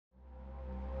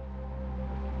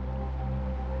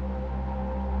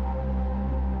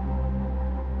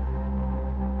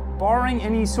barring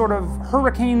any sort of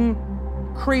hurricane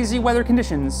crazy weather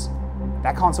conditions,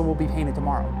 that console will be painted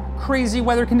tomorrow. Crazy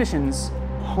weather conditions.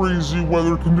 Crazy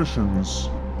weather conditions.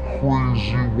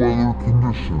 Crazy weather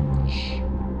conditions.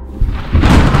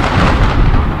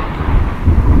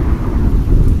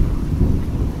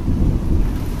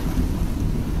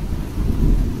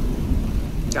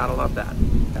 Gotta love that.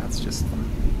 That's just fun.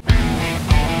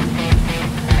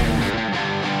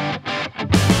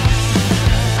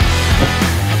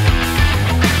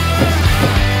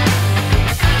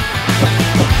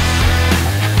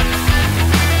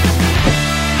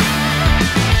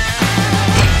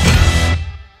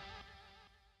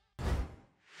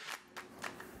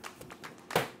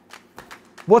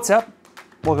 What's up?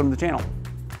 Welcome to the channel.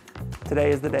 Today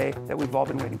is the day that we've all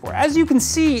been waiting for. As you can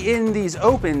see in these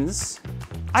opens,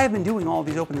 I have been doing all of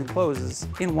these opens and closes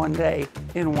in one day,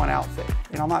 in one outfit.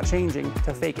 And I'm not changing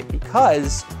to fake it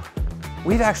because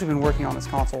we've actually been working on this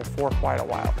console for quite a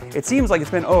while. It seems like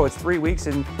it's been, oh, it's 3 weeks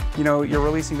and you're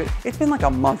releasing it. It's been like a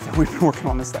month that we've been working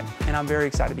on this thing. And I'm very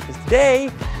excited because today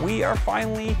we are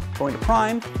finally going to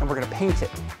prime and we're gonna paint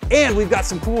it. And we've got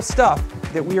some cool stuff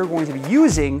that we are going to be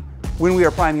using when we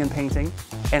are priming and painting,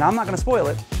 and I'm not gonna spoil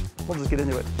it. We'll just get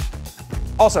into it.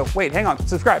 Also, wait, hang on,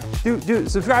 subscribe. Do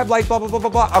subscribe, like, blah, blah, blah, blah,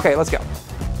 blah. Okay, let's go.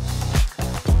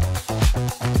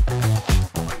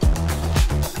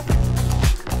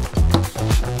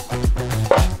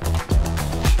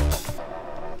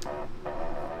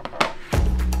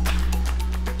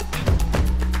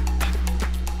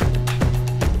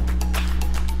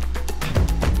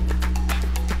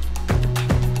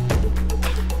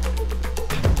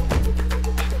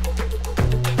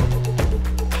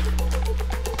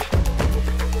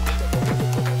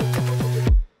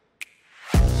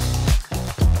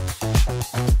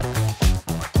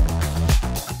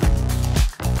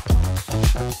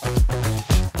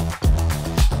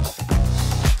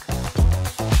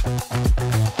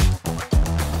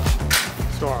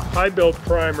 So our high build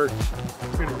primer is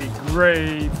going to be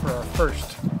gray for our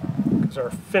first, because our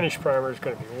finished primer is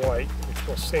going to be white, which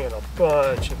will sand a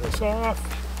bunch of this off.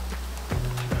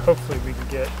 Hopefully we can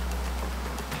get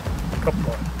a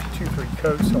couple of 2-3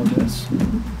 coats on this.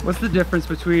 What's the difference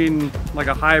between like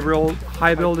a high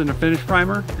build and a finished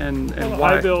primer, and well,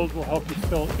 why? High build will help you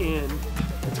fill in.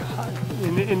 It's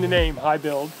in the name, high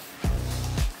build.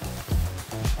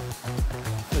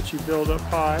 That you build up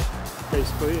high,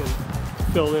 basically, and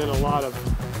fill in a lot of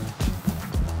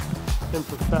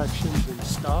imperfections and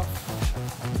stuff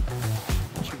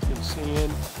that you can sand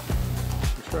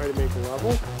and try to make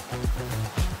level. Which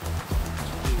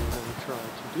we're going to try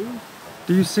to do.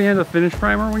 Do you sand a finished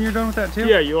primer when you're done with that too?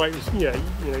 Yeah, you like, yeah,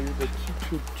 you know, the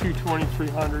 220,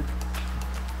 300,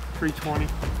 320,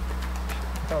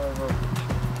 however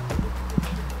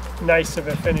nice of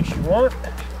a finish you want.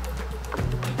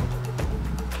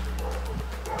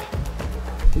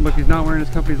 Look, he's not wearing his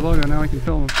company's logo. Now I can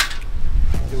film him.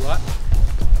 Do what?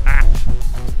 Ah.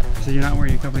 So you're not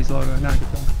wearing your company's logo. Now I can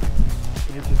film him.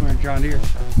 You're just wearing John Deere.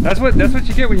 That's what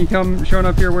you get when you come showing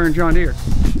up here wearing John Deere.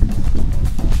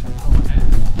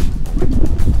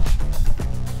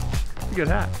 It's a good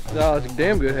hat. No, it's a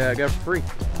damn good hat. I got it for free.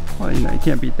 Well, you know, you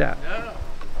can't beat that. No.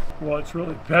 Well, it's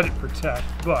really Pettit Protect,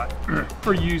 but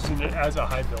we're using it as a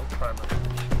high build primer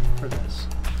for this.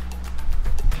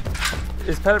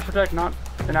 Is Pettit Protect not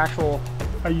an actual?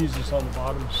 I use this on the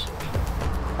bottoms.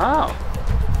 Oh.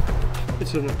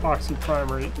 It's an epoxy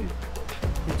primer.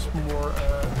 It's more,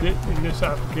 in this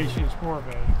application, it's more of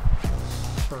a,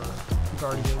 for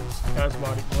guarding against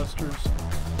asthmatic blisters,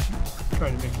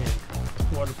 trying to make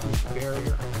a waterproof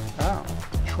barrier. Oh.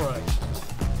 Trying.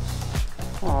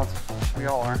 Well, we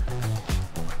all are.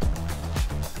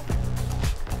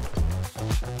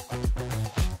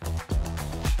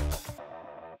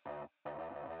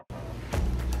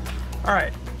 All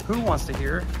right, who wants to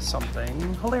hear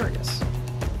something hilarious?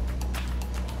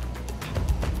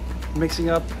 Mixing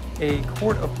up a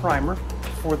quart of primer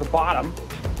for the bottom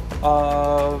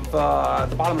of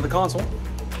the console.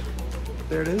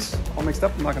 There it is, all mixed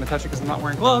up. I'm not gonna touch it because I'm not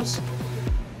wearing gloves.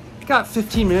 Got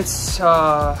 15 minutes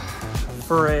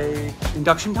for a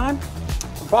induction time.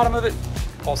 The bottom of it,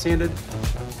 all sanded,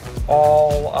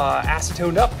 all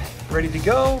acetoned up, ready to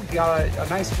go. Got a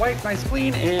nice wipe, nice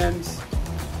clean, and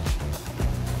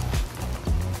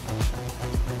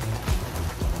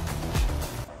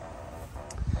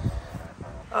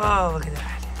oh, look at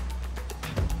that.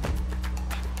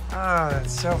 Oh,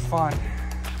 that's so fun.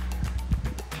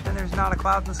 And there's not a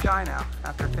cloud in the sky now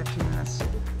after 15 minutes.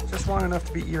 Just long enough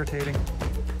to be irritating.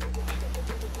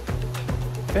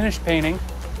 Finished painting,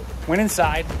 went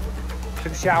inside,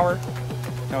 took a shower,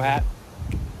 no hat.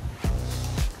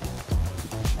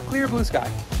 clear blue sky.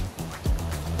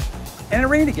 And it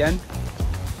rained again.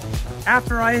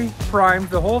 After I primed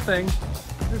the whole thing,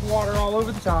 there's water all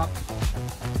over the top.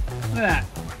 Look at that.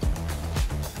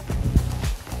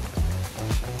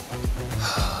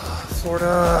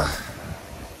 Florida.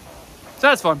 So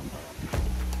that's fun.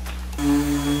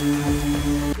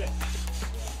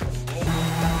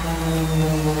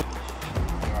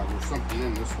 There's something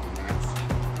in this one,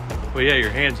 Max. Well, yeah,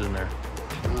 your hand's in there.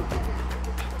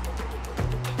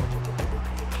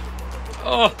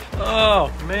 Oh,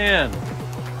 man.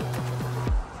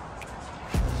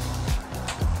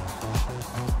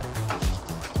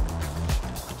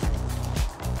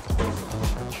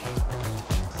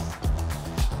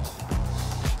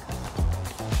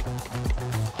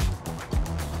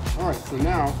 All right, so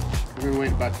now we're gonna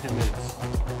wait about 10 minutes.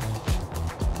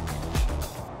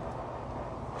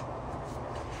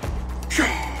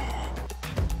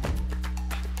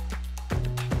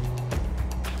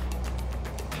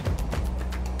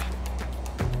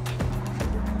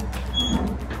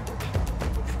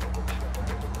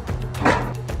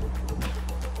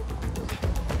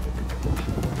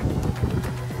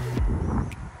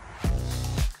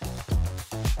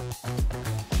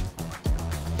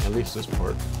 At least this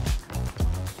part.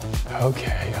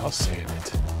 Okay, I'll sand it.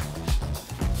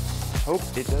 Hope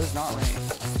it does not rain.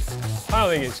 I don't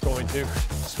think it's going to.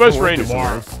 It's supposed to rain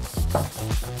tomorrow.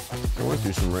 I went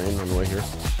through some rain on the way here.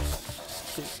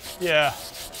 Yeah.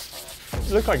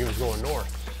 It looked like it was going north.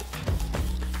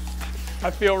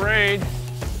 I feel rain.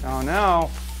 Oh no.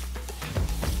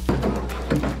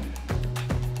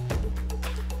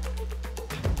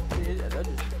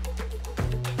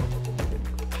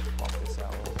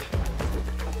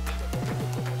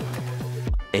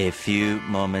 A few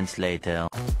moments later.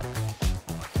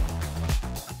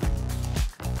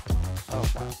 Oh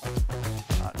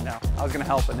wow. No, I was gonna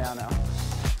help, but now no.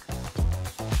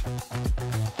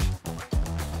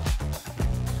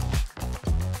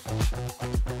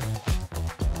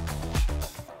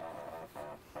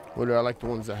 What do I like the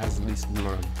ones that has the least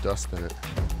amount of dust in it?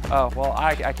 Oh, well,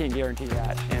 I can't guarantee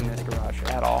that in the garage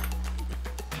at all.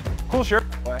 Cool shirt.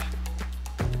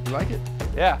 You like it?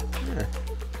 Yeah. Yeah.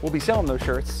 We'll be selling those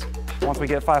shirts once we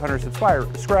get 500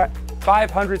 subscribers.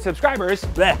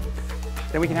 Bleh.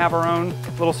 Then we can have our own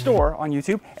little store on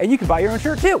YouTube, and you can buy your own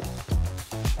shirt too.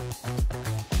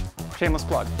 Shameless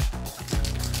plug.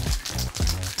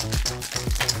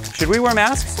 Should we wear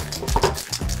masks?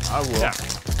 I will. Yeah.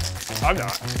 I'm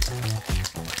not.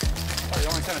 Oh, you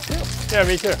only sent us 2. Yeah,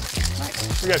 me too.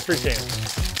 Nice. We got 3 cans.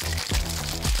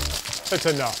 That's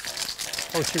enough.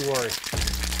 Don't you worry.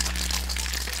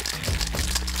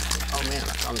 Oh man,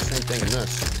 I found the same thing in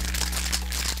this.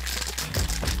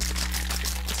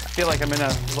 I feel like I'm in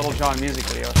a Little John music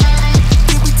video.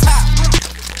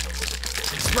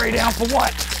 Spray down for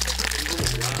what?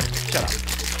 Shut up.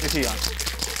 You're too young.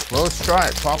 Well, let's try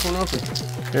it. Pop one open.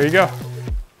 There you go.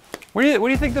 What do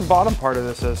you think the bottom part of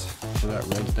this is? For that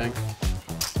red thing.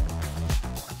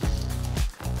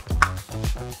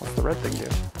 What's the red thing do?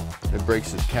 It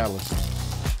breaks its catalyst.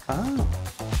 Oh.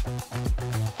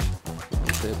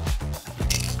 That's it.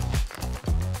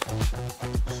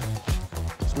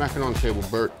 Smack it on the table,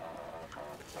 Bert.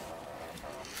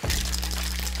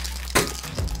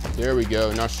 There we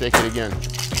go. Now shake it again.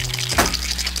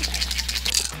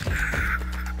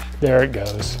 There it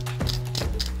goes.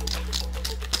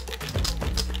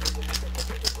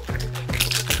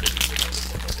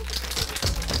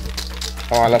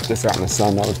 Oh, I left this out in the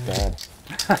sun. That was bad.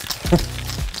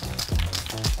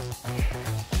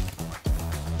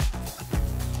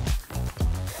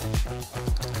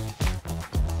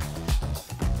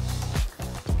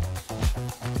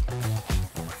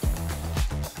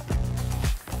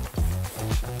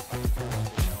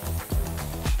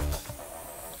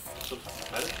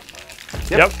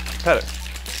 Yep. Pet it.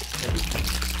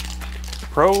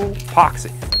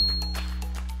 Pro-poxy.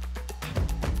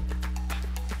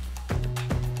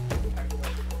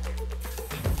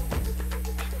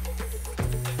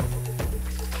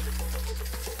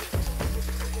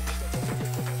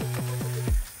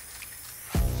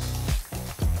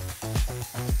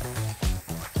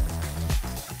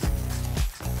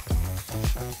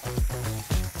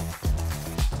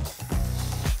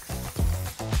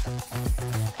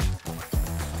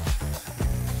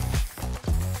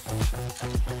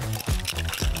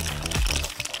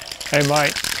 Hey,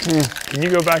 Mike, can you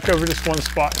go back over this one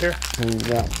spot here?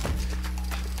 Yeah.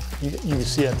 You can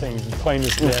see that thing plain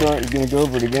as That's day. right. You're gonna go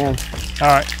over it again. All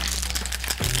right.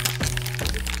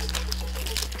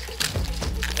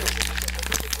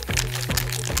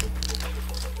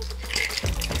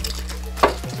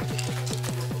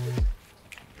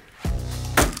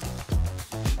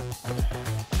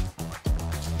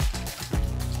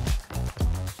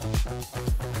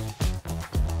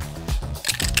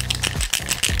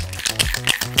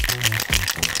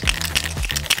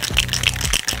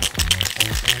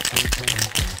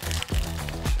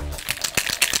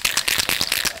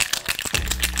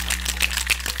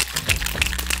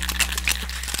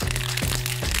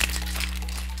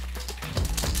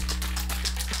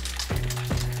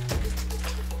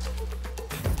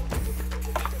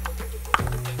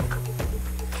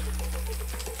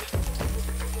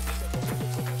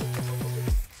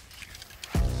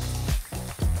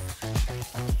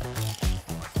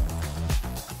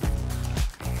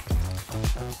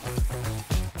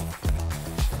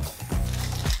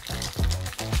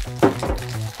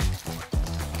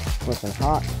 Looking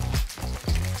hot.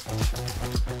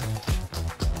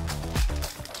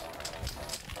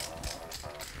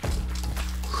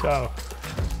 So,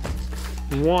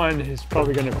 one is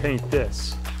probably going to paint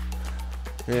this.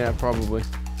 Yeah, probably.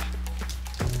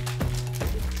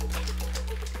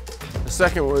 The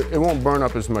second, it won't burn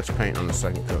up as much paint on the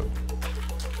second coat.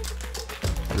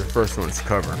 The first one's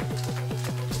covering.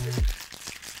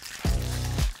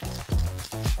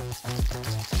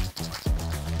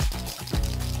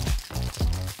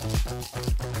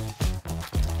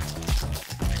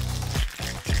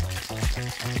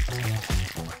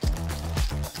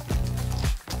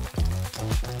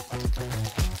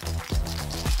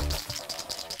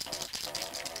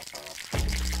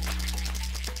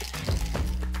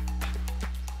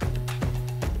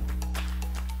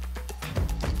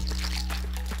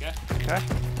 Okay.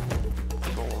 Get the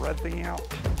little red thingy out.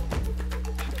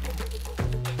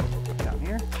 Put it down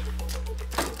here.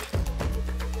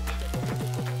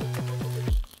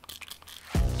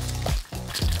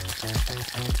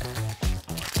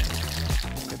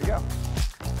 Good to go. All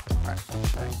right.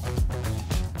 Okay.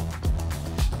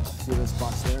 See those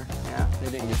spots there? Yeah.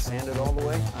 They didn't get sanded all the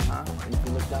way. Uh-huh. And if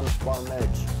you look down the bottom edge,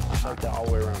 it's like that all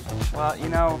the way around. Well, you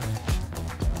know,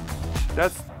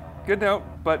 that's good note,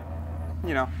 but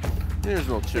you know, There's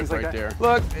a little chip things like right that.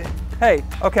 there. Look, hey,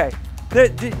 okay.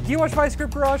 Do you watch Vice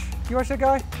Grip Garage? You watch that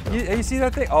guy? You see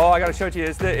that thing? Oh, I gotta show it to you.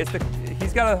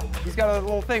 He's got a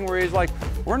little thing where he's like,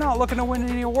 we're not looking to win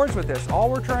any awards with this.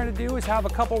 All we're trying to do is have a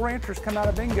couple ranchers come out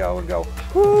of bingo and go,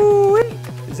 whoo-wee!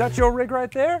 Is that your rig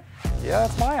right there? Yeah,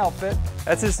 that's my outfit.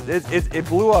 That's just, it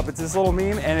blew up. It's this little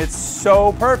meme and it's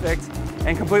so perfect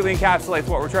and completely encapsulates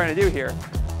what we're trying to do here.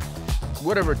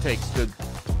 Whatever it takes to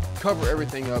cover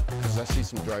everything up, because I see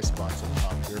some dry spots on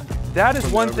top here. That is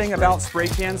From one the thing overspray. about spray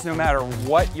cans, no matter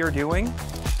what you're doing,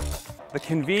 the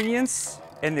convenience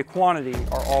and the quantity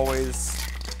are always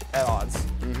at odds.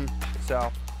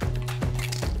 So,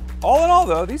 all in all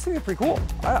though, these things are pretty cool.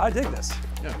 I dig this.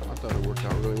 Yeah, I thought it worked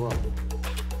out really well.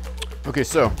 Okay,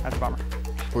 so That's a bummer.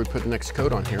 before we put the next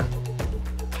coat on here,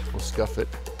 we'll scuff it,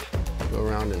 go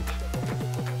around and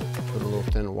put a little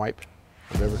thin wipe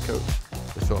of every coat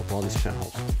to fill up all these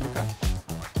pinholes. Okay.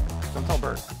 Don't tell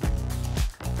Bert.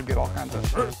 Could get all kinds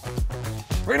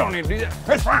of. We don't need to do that.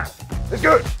 It's fine. It's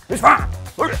good. It's fine.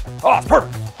 Look at it. Oh, it's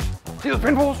perfect. See those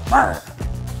pinholes?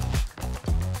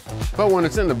 But when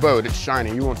it's in the boat, it's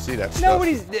shiny. You won't see that stuff.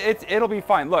 It'll be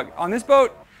fine. Look, on this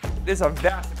boat, this is a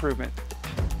vast improvement.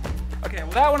 Okay,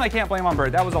 well that one I can't blame on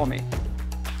Bert. That was all me.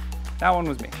 That one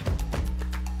was me.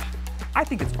 I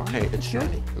think it's fine. Hey, it's shiny.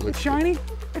 good. It looks It's shiny.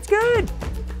 It's good.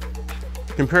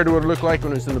 Compared to what it looked like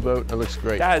when it was in the boat, it looks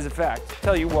great. That is a fact.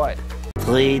 Tell you what.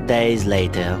 3 days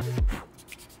later.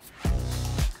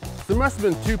 There must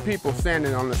have been 2 people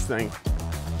standing on this thing.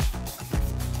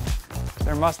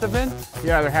 There must have been.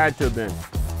 Yeah, there had to have been.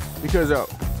 Because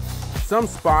some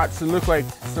spots, it looked like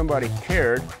somebody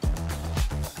cared.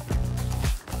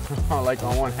 Like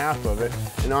on one half of it.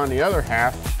 And on the other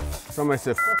half, somebody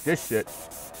said, F this shit.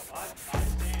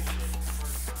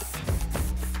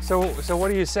 So what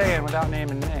are you saying without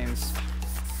naming names?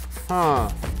 Huh.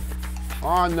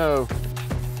 Oh no.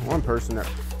 One person that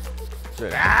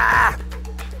said, ah!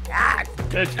 Ah!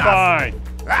 It's fine.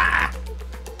 Ah!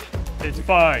 It's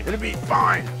fine. It'll be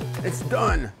fine. It's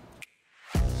done.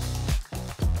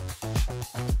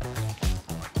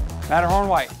 Matterhorn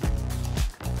white.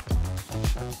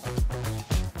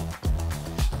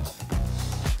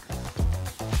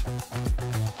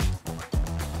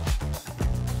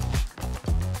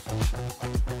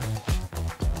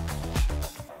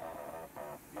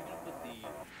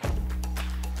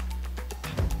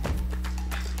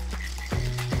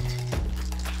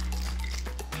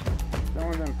 That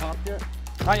one didn't pop yet?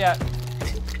 Not yet.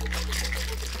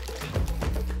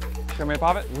 You want me to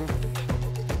pop it?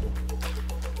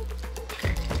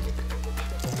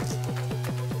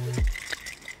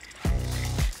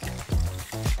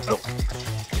 Oh.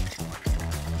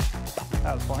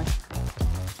 That was funny.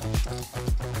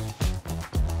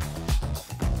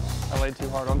 I laid too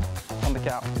hard on the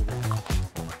cap.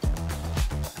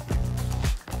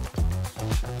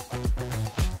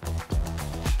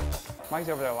 Mike's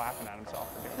over there laughing at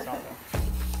himself for doing something.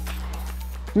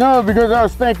 No, because I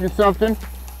was thinking something.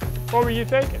 What were you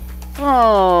thinking?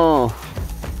 Oh.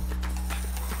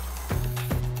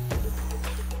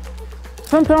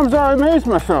 Sometimes I amaze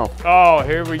myself. Oh,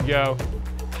 here we go.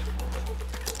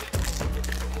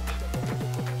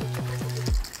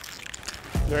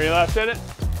 Is there any left in it?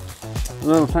 A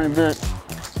little tiny bit.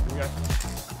 Okay.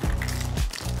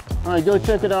 All right, go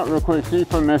check it out real quick, see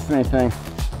if I missed anything.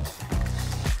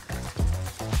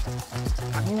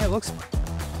 I mean, it looks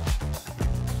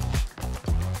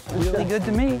really good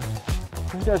to me.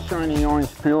 It's got shiny orange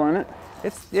peel in it.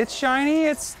 It's shiny,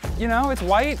 it's, you know, it's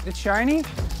white, it's shiny.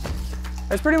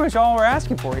 That's pretty much all we're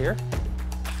asking for here.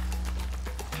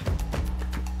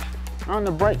 On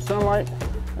the bright sunlight,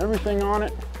 everything on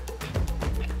it.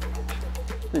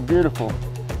 It's beautiful.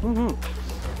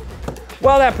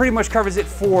 Well, that pretty much covers it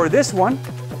for this one.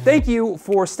 Thank you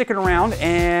for sticking around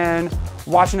and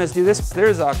watching us do this.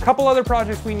 There's a couple other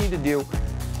projects we need to do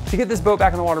to get this boat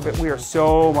back in the water, but we are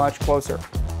so much closer.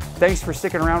 Thanks for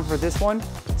sticking around for this one.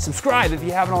 Subscribe if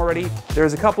you haven't already.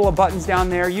 There's a couple of buttons down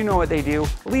there. You know what they do.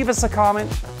 Leave us a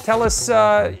comment. Tell us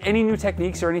any new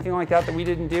techniques or anything like that that we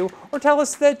didn't do, or tell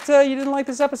us that you didn't like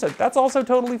this episode. That's also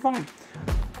totally fine.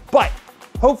 But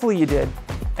hopefully you did,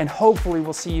 and hopefully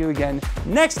we'll see you again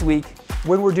next week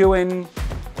when we're doing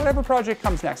whatever project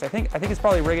comes next. I think it's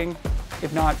probably rigging.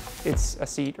 If not, it's a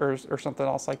seat or something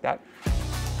else like that.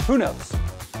 Who knows?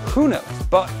 Who knows?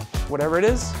 But whatever it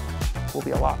is, we'll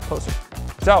be a lot closer.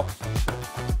 So,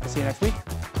 I'll see you next week.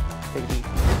 Take it easy.